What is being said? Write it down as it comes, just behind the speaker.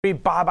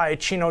Bob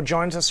Iacchino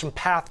joins us from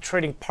Path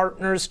Trading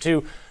Partners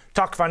to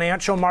talk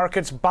financial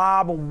markets.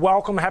 Bob,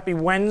 welcome. Happy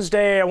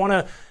Wednesday. I want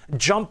to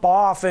jump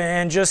off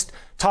and just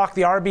talk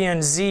the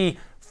RBNZ.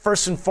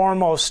 First and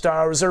foremost,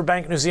 Reserve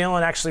Bank of New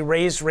Zealand actually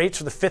raised rates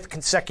for the fifth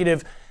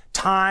consecutive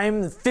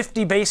time.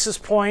 50 basis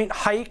point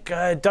hike.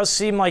 It does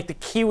seem like the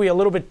Kiwi a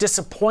little bit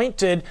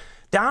disappointed.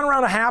 Down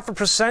around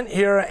 0.5%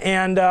 here.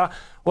 And,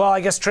 well, I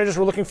guess traders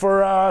were looking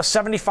for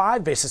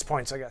 75 basis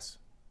points, I guess.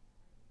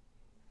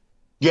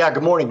 Yeah,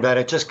 good morning, Ben.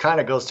 It just kind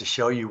of goes to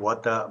show you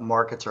what the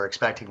markets are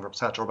expecting from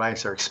central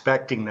banks. They're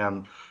expecting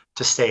them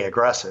to stay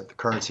aggressive, the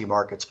currency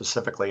market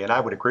specifically. And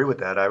I would agree with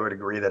that. I would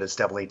agree that it's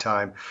definitely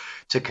time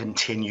to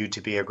continue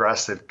to be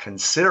aggressive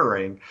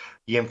considering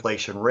the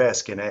inflation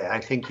risk. And I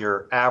think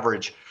your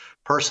average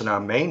person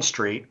on Main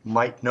Street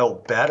might know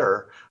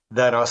better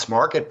than us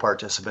market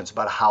participants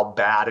about how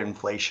bad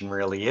inflation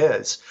really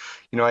is.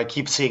 You know, I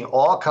keep seeing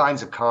all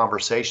kinds of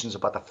conversations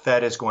about the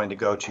Fed is going to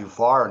go too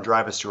far and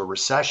drive us to a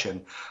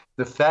recession.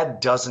 The Fed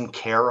doesn't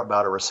care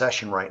about a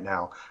recession right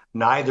now.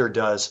 Neither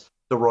does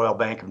the Royal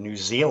Bank of New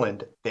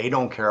Zealand. They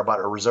don't care about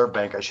a Reserve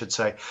Bank, I should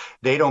say.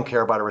 They don't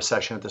care about a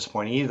recession at this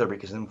point either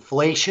because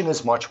inflation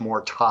is much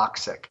more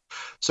toxic.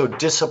 So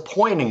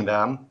disappointing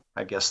them,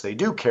 I guess they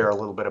do care a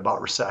little bit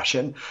about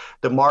recession.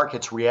 The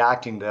market's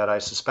reacting to that. I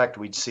suspect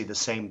we'd see the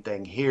same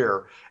thing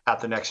here at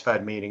the next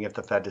Fed meeting if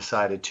the Fed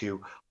decided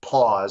to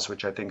pause,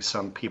 which I think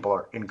some people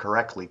are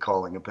incorrectly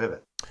calling a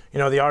pivot. You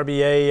know, the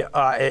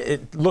RBA,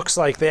 it looks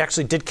like they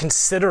actually did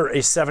consider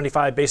a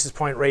 75 basis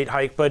point rate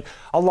hike, but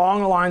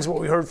along the lines of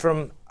what we heard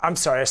from, I'm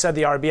sorry, I said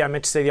the RBA, I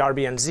meant to say the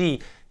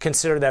RBNZ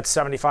considered that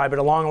 75, but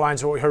along the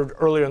lines of what we heard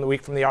earlier in the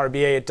week from the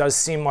RBA, it does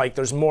seem like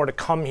there's more to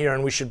come here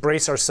and we should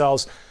brace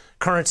ourselves.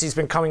 Currency's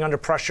been coming under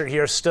pressure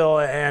here still,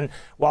 and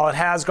while it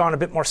has gone a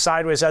bit more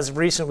sideways as of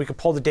recent, we could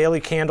pull the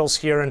daily candles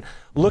here and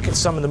look at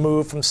some of the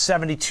move from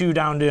 72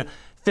 down to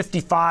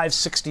 55,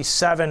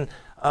 67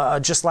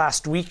 just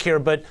last week here.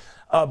 But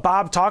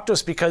Bob, talk to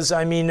us because,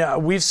 I mean,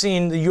 we've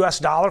seen the U.S.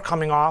 dollar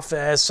coming off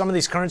as some of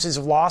these currencies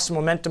have lost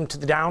momentum to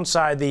the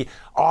downside. The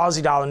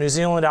Aussie dollar, New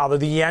Zealand dollar,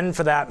 the yen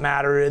for that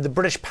matter, the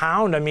British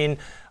pound. I mean,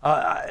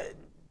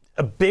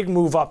 a big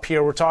move up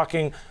here. We're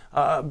talking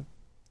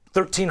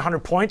 1,300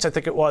 points, I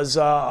think it was,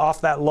 off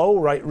that low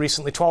right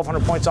recently,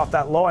 1,200 points off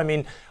that low. I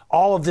mean,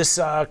 all of this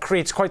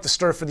creates quite the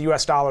stir for the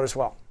U.S. dollar as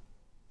well.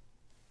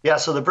 Yeah,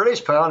 so the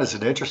British pound is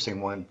an interesting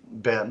one,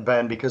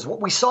 Ben, because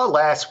what we saw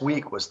last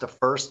week was the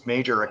first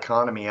major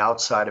economy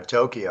outside of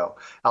Tokyo,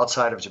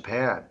 outside of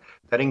Japan,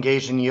 that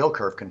engaged in yield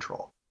curve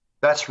control.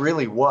 That's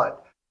really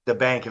what the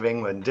Bank of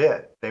England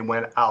did. They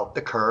went out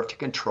the curve to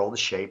control the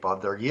shape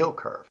of their yield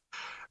curve.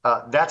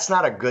 That's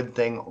not a good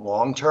thing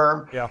long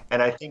term. Yeah.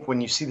 And I think when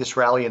you see this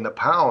rally in the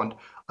pound,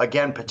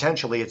 again,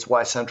 potentially it's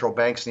why central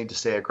banks need to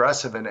stay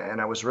aggressive.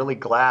 And I was really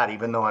glad,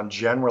 even though I'm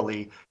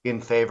generally in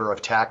favor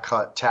of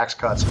tax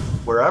cuts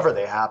wherever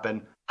they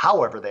happen,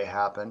 however they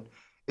happen,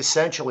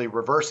 essentially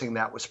reversing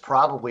that was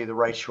probably the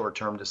right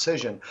short-term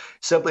decision,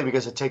 simply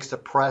because it takes the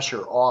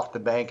pressure off the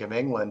Bank of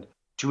England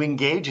to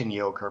engage in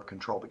yield curve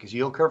control, because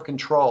yield curve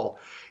control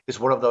is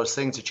one of those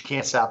things that you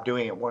can't stop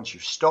doing it once you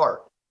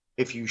start.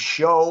 If you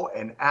show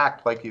and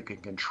act like you can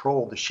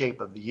control the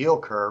shape of the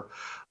yield curve,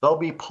 there'll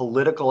be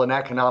political and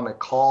economic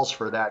calls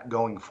for that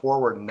going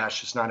forward, and that's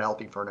just not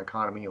healthy for an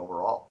economy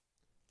overall.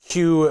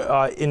 Q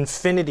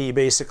infinity,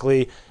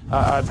 basically.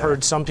 I've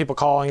heard some people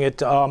calling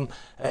it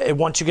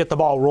once you get the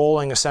ball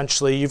rolling,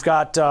 essentially. You've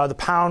got the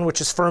pound, which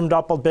has firmed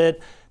up a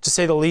bit, to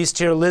say the least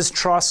here. Liz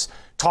Truss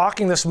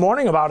talking this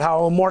morning about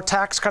how more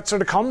tax cuts are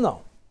to come,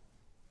 though.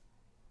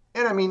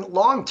 And I mean,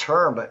 long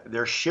term,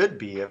 there should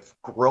be, if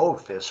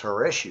growth is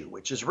her issue,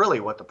 which is really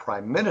what the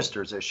prime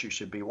minister's issue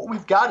should be. What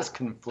we've got is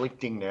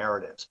conflicting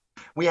narratives.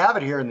 We have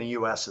it here in the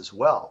U.S. as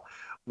well,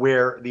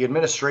 where the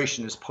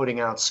administration is putting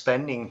out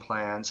spending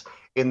plans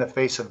in the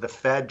face of the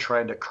Fed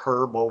trying to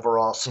curb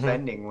overall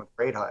spending with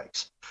rate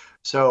hikes.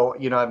 So,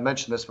 you know, I've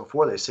mentioned this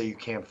before. They say you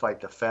can't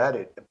fight the Fed.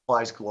 It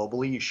applies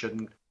globally. You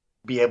shouldn't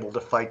be able to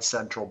fight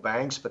central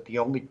banks. But the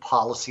only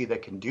policy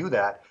that can do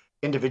that,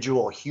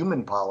 individual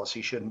human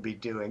policy shouldn't be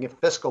doing it.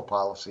 Fiscal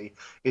policy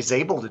is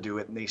able to do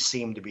it, and they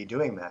seem to be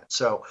doing that.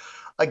 So,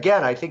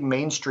 again, I think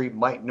Main Street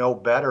might know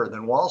better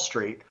than Wall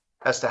Street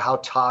as to how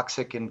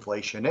toxic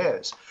inflation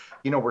is.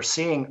 You know, we're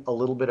seeing a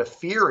little bit of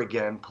fear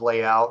again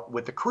play out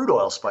with the crude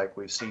oil spike.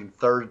 We've seen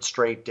third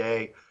straight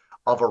day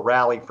of a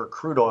rally for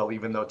crude oil,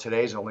 even though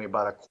today's only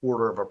about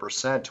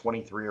 0.25%,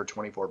 23 or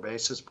 24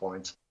 basis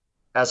points.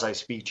 As I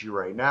speak to you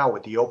right now,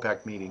 with the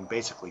OPEC meeting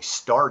basically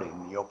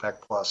starting, the OPEC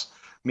Plus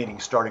meeting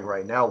starting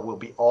right now, we'll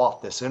be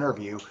off this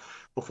interview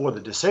before the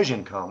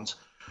decision comes.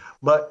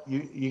 But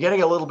you're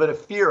getting a little bit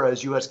of fear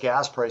as U.S.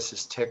 gas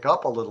prices tick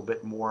up a little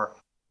bit more,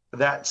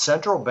 that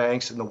central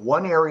banks in the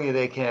one area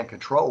they can't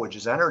control, which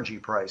is energy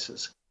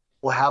prices,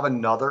 will have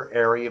another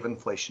area of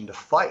inflation to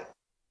fight.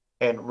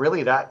 And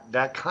really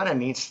that kind of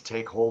needs to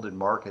take hold in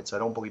markets. I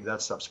don't believe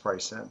that stuff's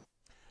priced in.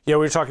 Yeah,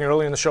 we were talking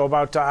earlier in the show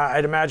about,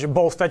 I'd imagine,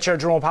 both Fed Chair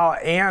Jerome Powell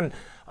and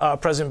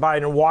President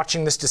Biden are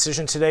watching this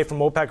decision today from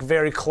OPEC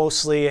very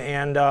closely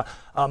and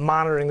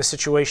monitoring the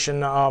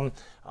situation on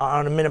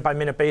a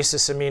minute-by-minute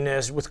basis. I mean,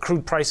 as with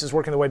crude prices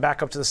working their way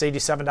back up to this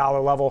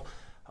 $87 level,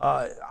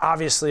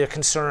 obviously a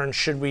concern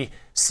should we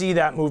see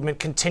that movement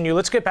continue.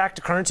 Let's get back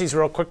to currencies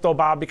real quick, though,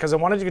 Bob, because I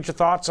wanted to get your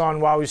thoughts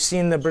on while we've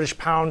seen the British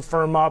pound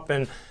firm up.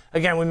 And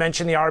again, we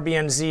mentioned the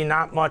RBNZ,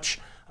 not much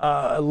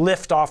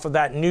lift off of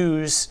that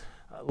news,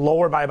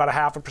 lower by about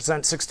 0.5%,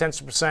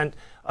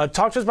 0.6%.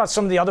 Talk to us about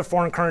some of the other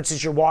foreign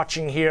currencies you're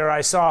watching here.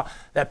 I saw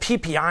that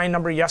PPI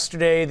number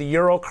yesterday, the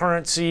euro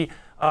currency,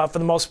 for the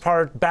most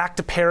part, back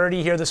to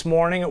parity here this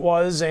morning it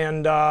was.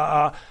 And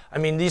I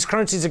mean, these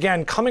currencies,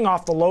 again, coming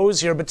off the lows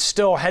here, but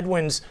still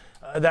headwinds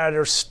that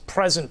are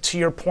present, to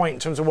your point, in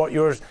terms of what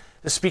you're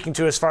speaking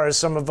to as far as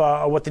some of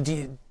what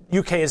the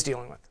UK is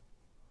dealing with.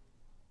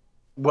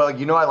 Well,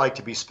 you know, I like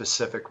to be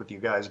specific with you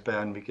guys,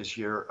 Ben, because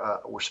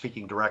we're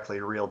speaking directly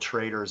to real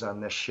traders on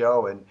this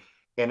show. And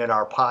in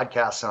our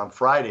podcast on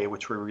Friday,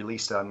 which we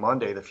released on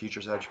Monday, the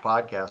Futures Edge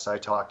podcast, I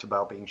talked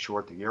about being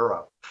short the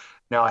euro.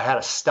 Now, I had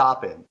a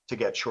stop in to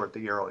get short the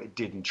euro. It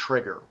didn't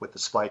trigger with the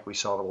spike we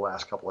saw over the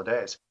last couple of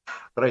days,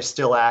 but I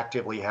still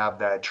actively have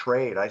that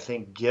trade. I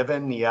think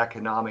given the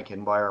economic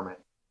environment,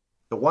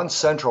 the one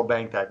central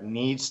bank that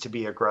needs to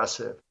be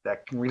aggressive,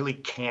 that really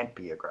can't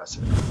be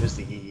aggressive, is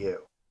the EU.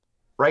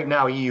 Right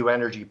now, EU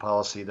energy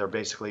policy,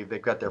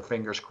 they've got their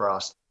fingers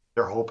crossed.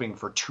 They're hoping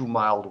for 2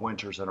 mild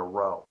winters in a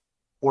row,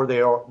 or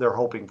they're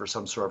hoping for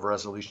some sort of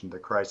resolution to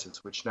the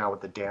crisis, which now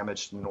with the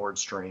damage to Nord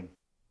Stream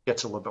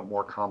gets a little bit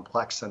more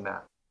complex than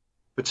that.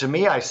 But to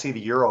me, I see the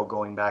euro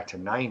going back to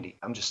 90.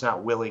 I'm just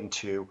not willing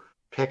to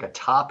pick a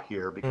top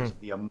here because of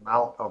the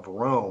amount of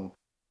room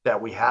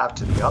that we have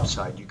to the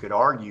upside. You could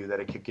argue that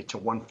it could get to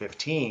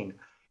 115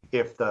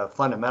 if the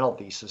fundamental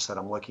thesis that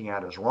I'm looking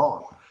at is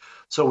wrong.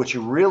 So what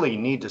you really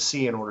need to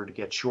see in order to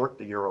get short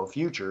the euro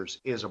futures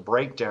is a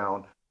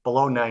breakdown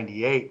below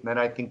 98. And then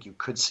I think you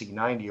could see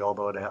 90,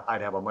 although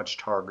I'd have a much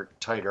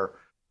tighter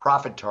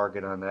profit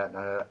target on that.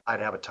 And I'd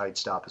have a tight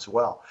stop as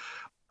well.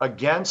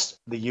 Against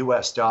the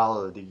US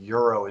dollar, the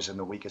euro is in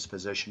the weakest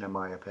position, in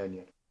my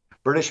opinion.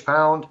 British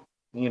pound,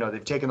 you know,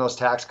 they've taken those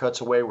tax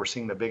cuts away. We're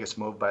seeing the biggest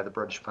move by the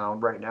British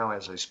pound right now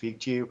as I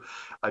speak to you.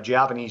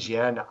 Japanese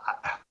yen,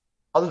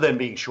 other than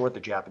being short the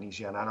Japanese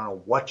yen, I don't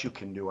know what you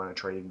can do on a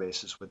trading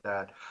basis with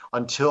that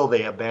until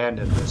they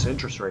abandon this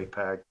interest rate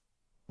peg.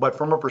 But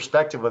from a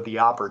perspective of the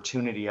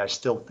opportunity, I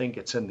still think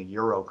it's in the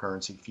euro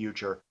currency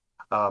future.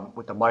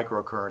 With the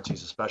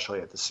microcurrencies,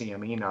 especially at the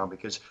CME now,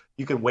 because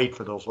you can wait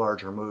for those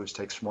larger moves,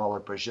 take smaller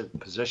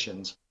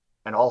positions,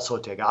 and also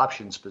take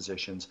options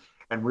positions,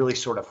 and really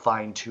sort of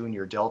fine tune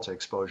your delta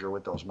exposure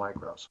with those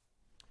micros.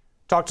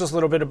 Talk to us a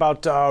little bit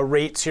about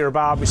rates here,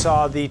 Bob. We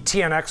saw the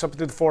TNX up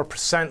through the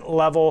 4%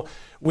 level.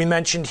 We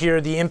mentioned here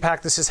the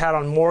impact this has had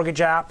on mortgage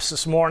apps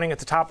this morning at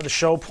the top of the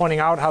show, pointing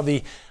out how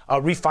the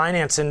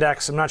refinance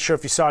index, I'm not sure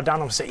if you saw it,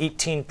 down almost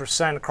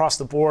 18% across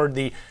the board,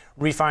 the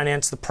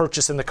refinance, the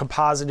purchase, and the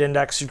composite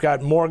index. You've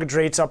got mortgage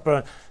rates up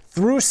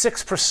through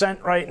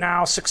 6% right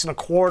now,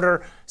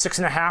 6.25%,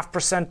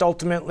 6.5%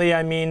 ultimately.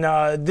 I mean,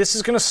 this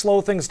is going to slow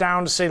things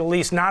down, to say the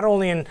least, not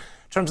only in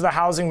terms of the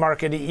housing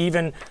market,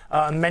 even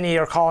many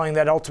are calling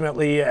that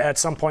ultimately at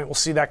some point we'll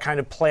see that kind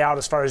of play out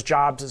as far as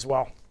jobs as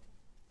well.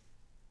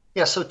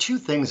 Yeah, so two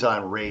things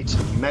on rates.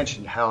 You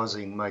mentioned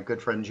housing. My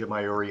good friend Jim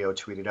Iorio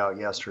tweeted out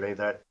yesterday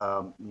that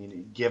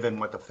given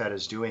what the Fed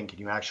is doing, can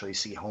you actually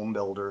see home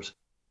builders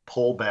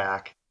pull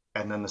back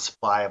and then the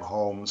supply of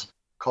homes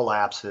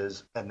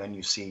collapses and then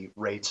you see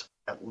rates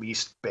at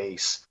least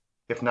base,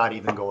 if not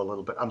even go a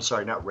little bit, I'm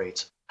sorry, not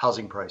rates,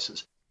 housing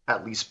prices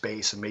at least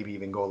base and maybe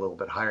even go a little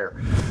bit higher.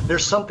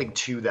 There's something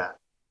to that.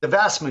 The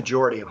vast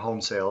majority of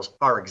home sales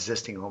are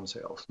existing home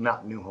sales,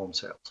 not new home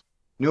sales.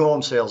 New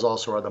home sales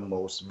also are the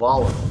most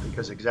volatile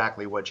because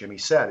exactly what Jimmy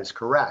said is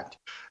correct,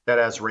 that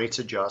as rates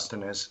adjust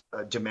and as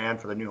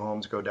demand for the new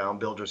homes go down,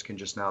 builders can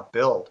just not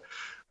build.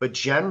 But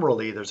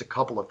generally, there's a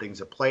couple of things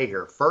at play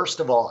here.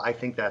 First of all, I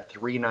think that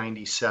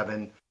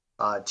 397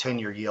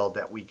 10-year yield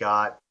that we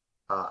got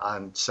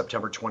on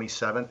September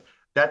 27th,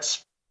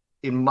 that's,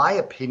 in my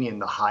opinion,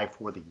 the high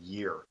for the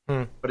year.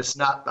 But it's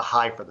not the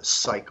high for the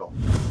cycle.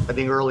 I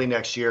think early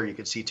next year, you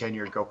could see 10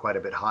 years go quite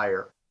a bit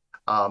higher.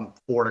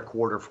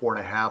 4.25,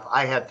 4.5.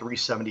 I had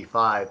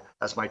 375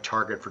 as my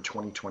target for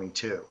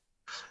 2022.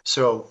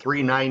 So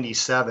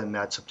 397,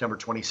 that September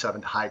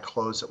 27th high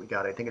close that we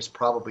got, I think is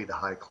probably the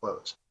high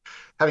close.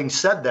 Having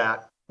said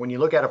that, when you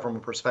look at it from a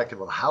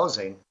perspective of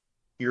housing,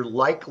 you're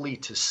likely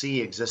to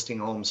see existing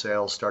home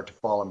sales start to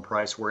fall in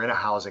price. We're in a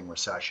housing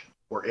recession.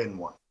 We're in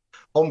one.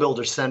 Home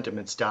builder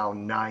sentiment's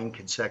down 9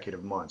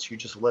 consecutive months. You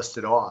just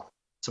listed off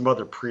some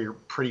other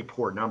pretty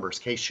poor numbers.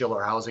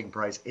 Case-Shiller Housing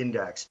Price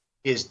Index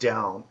is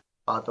down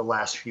the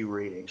last few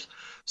readings.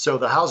 So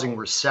the housing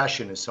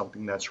recession is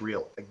something that's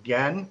real.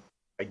 Again,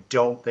 I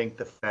don't think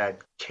the Fed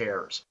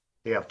cares.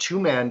 They have two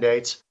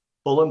mandates,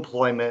 full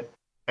employment,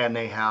 and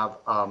they have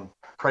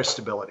price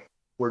stability.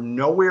 We're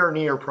nowhere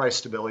near price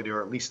stability, or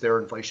at least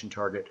their inflation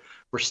target.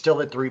 We're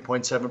still at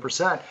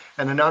 3.7%.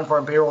 And the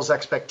non-farm payrolls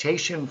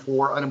expectation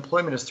for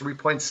unemployment is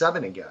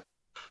 3.7 again.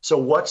 So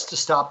what's to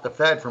stop the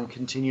Fed from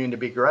continuing to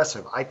be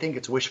aggressive? I think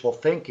it's wishful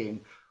thinking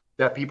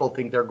that people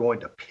think they're going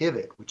to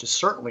pivot, which is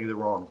certainly the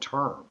wrong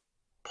term.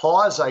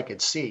 Pause, I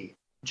could see,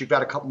 but you've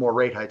got a couple more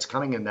rate hikes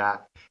coming in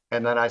that.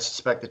 And then I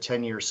suspect the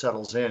 10-year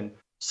settles in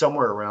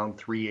somewhere around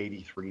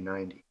 380,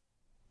 390.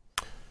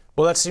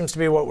 Well, that seems to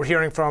be what we're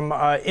hearing from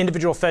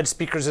individual Fed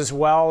speakers as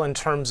well, in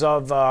terms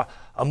of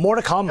more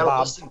to come,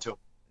 Bob.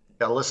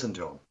 Gotta listen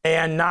to them.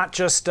 And not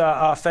just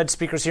Fed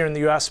speakers here in the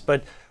U.S.,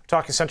 but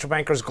talking central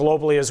bankers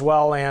globally as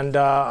well. And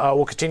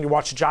we'll continue to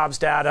watch the jobs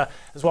data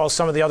as well as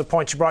some of the other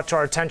points you brought to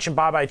our attention.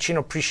 Bob Iaccino,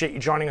 appreciate you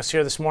joining us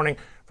here this morning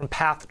from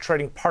Path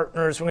Trading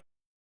Partners.